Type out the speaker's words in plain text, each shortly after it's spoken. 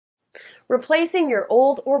Replacing your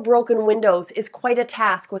old or broken windows is quite a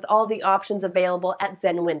task with all the options available at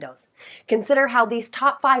Zen Windows. Consider how these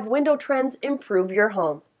top 5 window trends improve your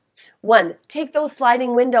home. 1. Take those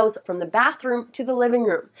sliding windows from the bathroom to the living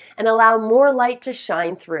room and allow more light to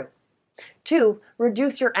shine through. 2.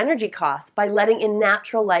 Reduce your energy costs by letting in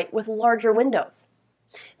natural light with larger windows.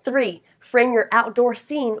 3. Frame your outdoor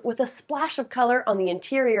scene with a splash of color on the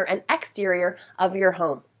interior and exterior of your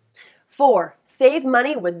home. 4. Save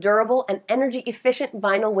money with durable and energy-efficient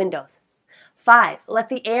vinyl windows. 5. Let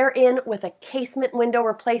the air in with a casement window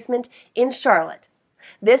replacement in Charlotte.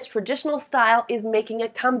 This traditional style is making a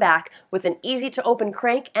comeback with an easy-to-open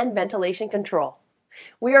crank and ventilation control.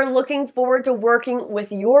 We are looking forward to working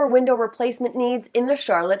with your window replacement needs in the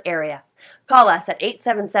Charlotte area. Call us at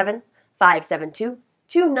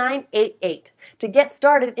 877-572-2988 to get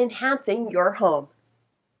started enhancing your home.